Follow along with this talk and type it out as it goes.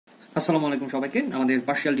আসসালামু আলাইকুম সবাইকে। আমাদের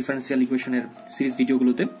পার্শিয়াল ডিফারেন্সিয়াল ইকুয়েশনের সিরিজ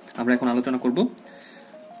ভিডিওগুলোতে আমরা এখন আলোচনা করব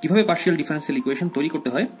কিভাবে পার্শিয়াল ডিফারেন্সিয়াল ইকুয়েশন তৈরি করতে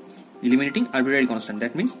হয় eliminating arbitrary constant.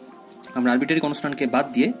 That means আমরা আরবিট্রারি কনস্ট্যান্টকে বাদ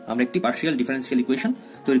দিয়ে আমরা একটি পার্শিয়াল ডিফারেন্সিয়াল ইকুয়েশন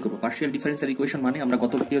তৈরি করব। পার্শিয়াল ডিফারেন্সিয়াল ইকুয়েশন মানে আমরা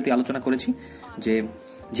গত ভিডিওতে আলোচনা করেছি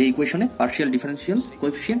যে ইকুয়েশনে পার্শিয়াল ডিফারেন্সিয়াল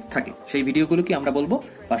কোএফিসিয়েন্ট থাকে সেই ভিডিওগুলোকে আমরা বলবো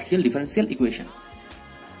পার্শিয়াল ডিফারেন্সিয়াল ইকুয়েশন।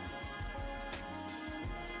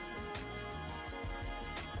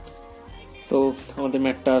 তো আমাদের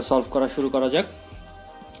ম্যাথটা সলভ করা শুরু করা যাক।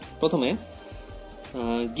 প্রথমে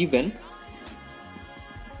given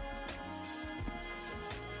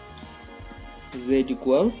z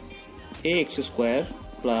equal ax square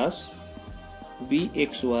plus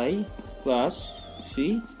bxy plus cy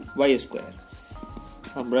square,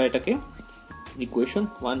 আমরা এটাকে ইকুয়েশন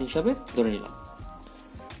 1 হিসাবে ধরে নিলাম।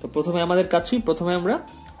 তো প্রথমে আমাদের কাজ কি, প্রথমে আমরা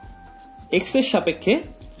x এর সাপেক্ষে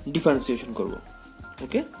ডিফারেন্সিয়েশন করব।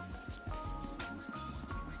 ওকে,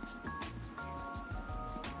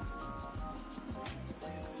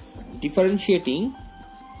 differentiating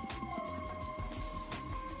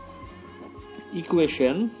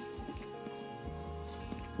equation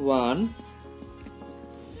 1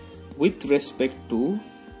 with respect to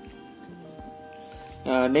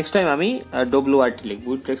next time আমি wrt লিখব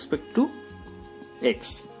with respect to x।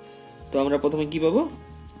 তো আমরা প্রথমে কি পাবো,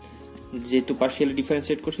 যেহেতু পার্শিয়ালি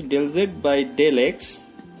ডিফারেন্সিয়েট করছি, del z by del x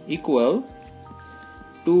equal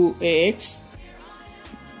 2ax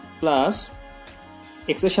plus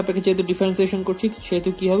x এর সাপেক্ষে যেহেতু ডিফারেন্সিয়েশন করছি সেহেতু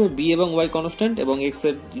কি হবে, b এবং y কনস্ট্যান্ট এবং x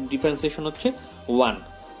এর ডিফারেন্সিয়েশন হচ্ছে 1,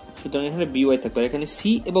 সুতরাং এখানে by থাকবে। এখানে c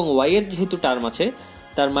এবং y এর যেহেতু টার্ম আছে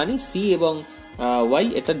তার মানে c এবং y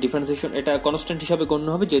এটা ডিফারেন্সিয়েশন, এটা কনস্ট্যান্ট হিসাবে গণ্য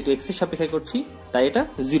হবে যেহেতু x এর সাপেক্ষে করছি, তাই এটা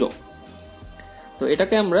 0। তো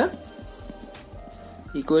এটাকে আমরা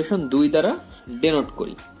ইকুয়েশন 2 দ্বারা ডেনোট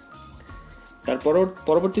করি। তারপর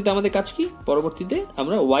পরবর্তীতে আমাদের কাজ কি, পরবর্তীতে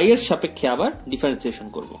আমরা y এর সাপেক্ষে আবার ডিফারেন্সিয়েশন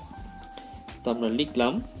করব। তো আমরা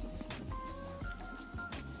লিখলাম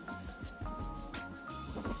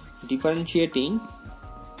differentiating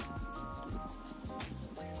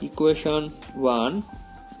equation 1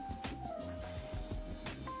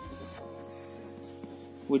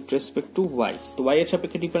 with respect to y। তো y এর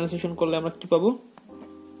সাপেক্ষে ডিফারেন্সিয়েশন করলে আমরা কি পাবো,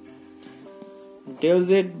 del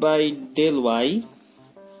z by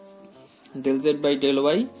del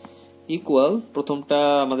y equal, প্রথমটা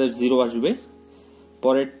আমাদের 0 আসবে,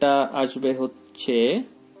 পরেরটা আসবে হচ্ছে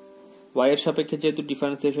y এর সাপেক্ষে যেহেতু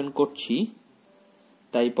ডিফারেন্সিয়েশন করছি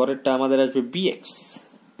তাই পরেরটা আমাদের আসবে bx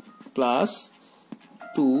প্লাস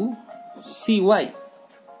 2cy।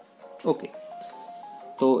 ওকে,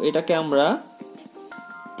 তো এটাকে আমরা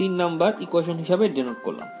 3 নাম্বার ইকুয়েশন হিসাবে ডেনোট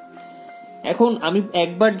করলাম। এখন আমি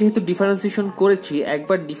একবার যেহেতু ডিফারেন্সিয়েশন করেছি,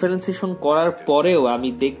 একবার ডিফারেন্সিয়েশন করার পরেও আমি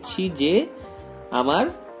দেখছি যে আমার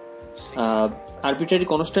আরবিট্রারি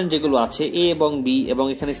কনস্ট্যান্ট যেগুলো আছে a এবং b এবং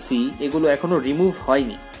এখানে c এগুলো এখনো রিমুভ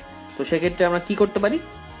হয়নি। তো সেক্ষেত্রে আমরা কি করতে পারি,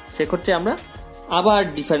 সেক্ষেত্রে আমরা আবার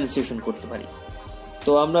ডিফারেন্সিয়েশন করতে পারি।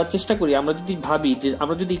 তো আমরা চেষ্টা করি, আমরা যদি ভাবি যে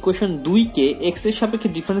আমরা যদি ইকুয়েশন 2 কে x এর সাপেক্ষে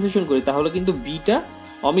ডিফারেন্সিয়েশন করি তাহলে কিন্তু b টা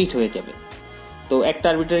অমিট হয়ে যাবে। তো একটা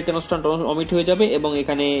আরবিট্রারি কনস্ট্যান্ট অমিট হয়ে যাবে এবং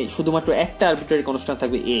এখানে শুধুমাত্র একটা আরবিট্রারি কনস্ট্যান্ট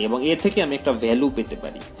থাকবে a এবং a থেকে আমি একটা ভ্যালু পেতে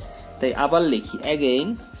পারি। তাই আবার লিখি अगेन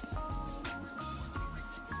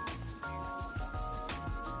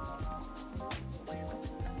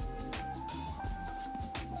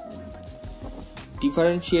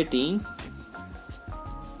differentiating,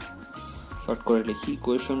 শর্ট করে লিখি,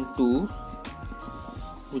 equation 2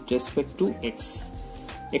 with respect to x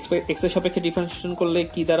এর সাপেক্ষে ডিফারেন্সিয়েশন করলে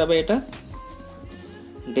কি দাঁড়াবে, এটা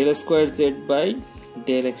del square z by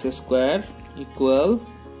del x square equal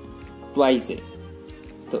twice a।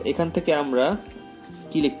 তো এখান থেকে আমরা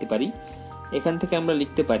কি লিখতে পারি, এখান থেকে আমরা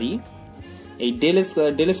লিখতে পারি এই del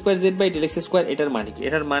square z by del x square এটার মানে কি,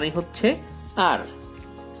 এটার মানে হচ্ছে r,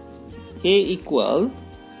 a equal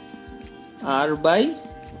r by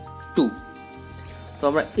 2। তো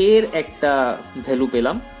আমরা এর একটা ভ্যালু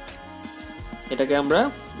পেলাম, এটাকে আমরা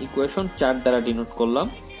ইকুয়েশন 4 দ্বারা ডিনোট করলাম।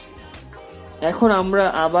 এখন আমরা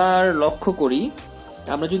আবার লক্ষ্য করি,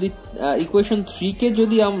 আমরা যদি ইকুয়েশন 3 কে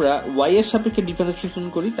যদি আমরা y এর সাপেক্ষে ডিফারেন্সিয়েশন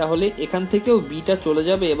করি তাহলে এখান থেকেও b টা চলে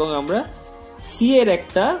যাবে এবং আমরা c এর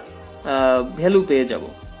একটা ভ্যালু পেয়ে যাব।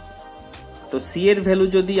 তো c এর ভ্যালু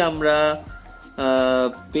যদি আমরা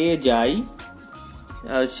পেয়ে যাই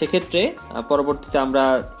সেক্ষেত্রে পরবর্তীতে আমরা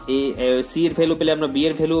c এর ভ্যালু পেলে আমরা b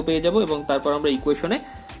এর ভ্যালুও পেয়ে যাব এবং তারপর আমরা ইকুয়েশনে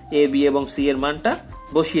a b এবং c এর মানটা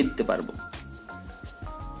বসিয়ে দিতে পারবো।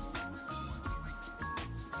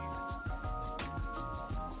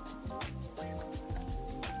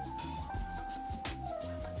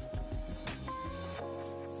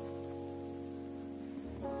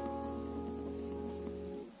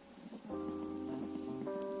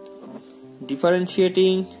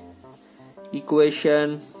 differentiating equation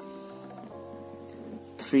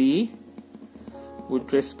 3 with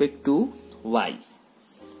respect to y.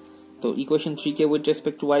 তো equation 3 K with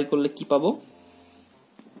respect to y করলে কি পাবো?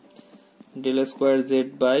 del square z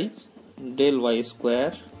by del y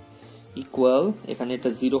square equal, এখানে এটা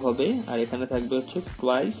 0 হবে আর এখানে থাকবে হচ্ছে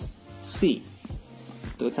twice c.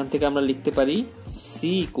 তো এখান থেকে আমরা লিখতে পারি c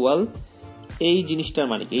equal এই জিনিসটার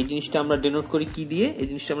মানে কি? এই জিনিসটা আমরা ডেনোট করি কি দিয়ে? এই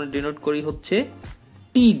জিনিসটা আমরা ডেনোট করি হচ্ছে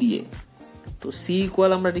t দিয়ে। তো c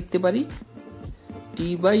equal আমরা লিখতে পারি t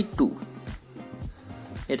by 2।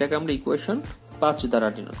 এটাকে আমরা ইকুয়েশন 5 দ্বারা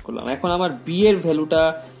ডিনোট করলাম। এখন আমার b এর ভ্যালুটা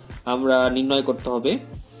আমরা নির্ণয় করতে হবে।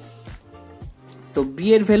 তো b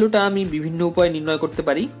এর ভ্যালুটা আমি বিভিন্ন উপায়ে নির্ণয় করতে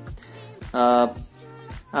পারি।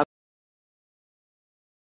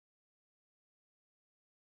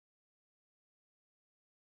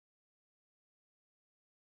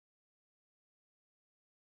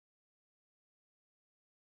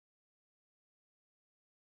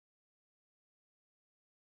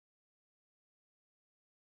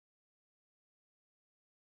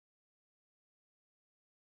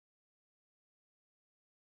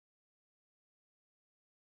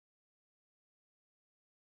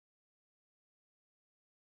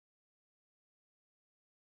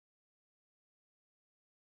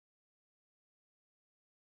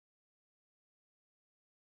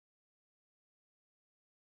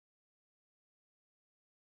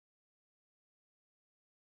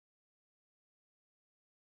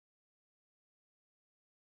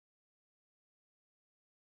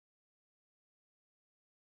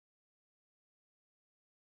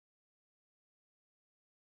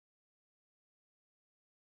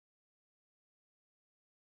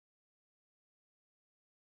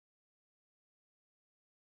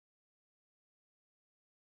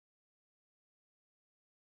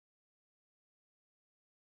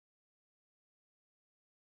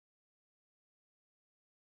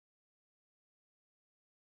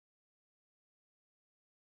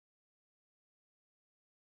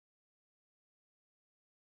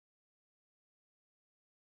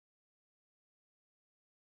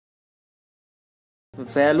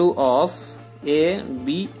 Value of a, b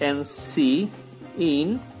and c in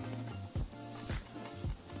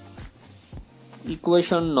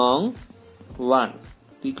equation nong 1.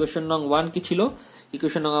 Equation নং 1 কি ছিল?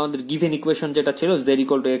 ইকুয়েশন নং আমাদের গিভেন ইকুয়েশন যেটা ছিল z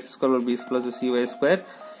equal to x square b plus cy square,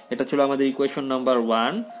 এটা ছিল আমাদের ইকুয়েশন নাম্বার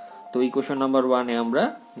 1। তো ইকুয়েশন নাম্বার 1 এ আমরা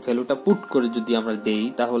ভ্যালুটা পুট করে যদি আমরা দেই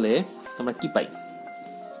তাহলে আমরা কি পাই?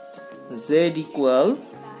 z equal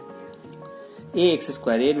ax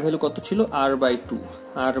square, এর ভ্যালু কত ছিল? r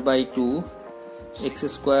by 2 x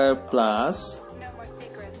square plus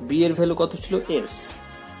b এর ভ্যালু কত ছিল? s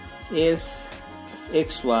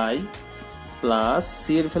xy plus c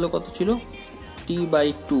এর ভ্যালু কত ছিল? t by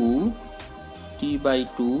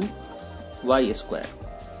 2 y square।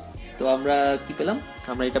 তো আমরা কি পেলাম?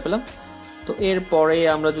 আমরা এটা পেলাম। তো এর পরে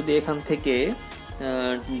আমরা যদি এখান থেকে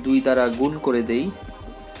 2 দ্বারা গুণ করে দেই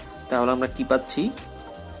তাহলে আমরা কি পাচ্ছি?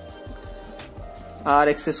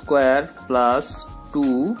 rx square plus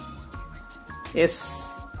 2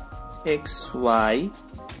 sxy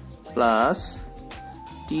plus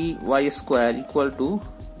ty square equal to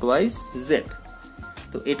twice z।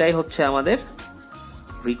 তো এটাই হচ্ছে আমাদের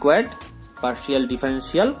required partial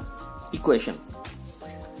differential equation.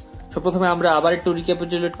 So প্রথমে আমরা আবার একটু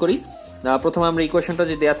রিক্যাপিচুলেট করি। প্রথমে আমরা ইকুয়েশনটা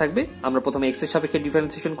যে দেয়া থাকবে আমরা প্রথমে x এর সাপেক্ষে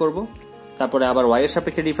ডিফারেন্সিয়েশন করব, তারপরে আবার y এর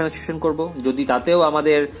সাপেক্ষে ডিফারেন্সিয়েশন করব।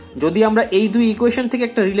 যদি আমরা এই দুই ইকুয়েশন থেকে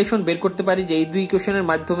একটা রিলেশন বের করতে পারি যে এই দুই ইকুয়েশনের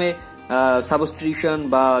মাধ্যমে সাবস্টিটিউশন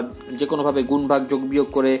বা যে কোনো ভাবে গুণ ভাগ যোগ বিয়োগ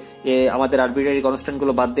করে আমাদের আরবিট্রারি কনস্ট্যান্ট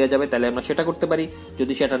গুলো বাদ দেওয়া যাবে, তাহলে আমরা সেটা করতে পারি।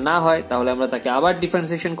 যদি সেটা না হয় তাহলে আমরা তাকে আবার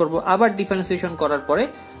ডিফারেন্সিয়েশন করব। আবার ডিফারেন্সিয়েশন করার পরে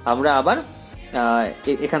আমরা আবার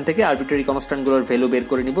এখান থেকে আরবিট্রারি কনস্ট্যান্ট গুলোর ভ্যালু বের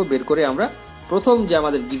করে নিব। বের করে আমরা প্রথম যে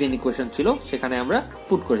আমাদের গিভেন ইকুয়েশন ছিল সেখানে আমরা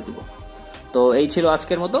পুট করে দিব। তো এই ছিল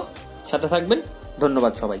আজকের মতো। সাথে থাকবেন।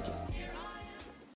 ধন্যবাদ সবাইকে।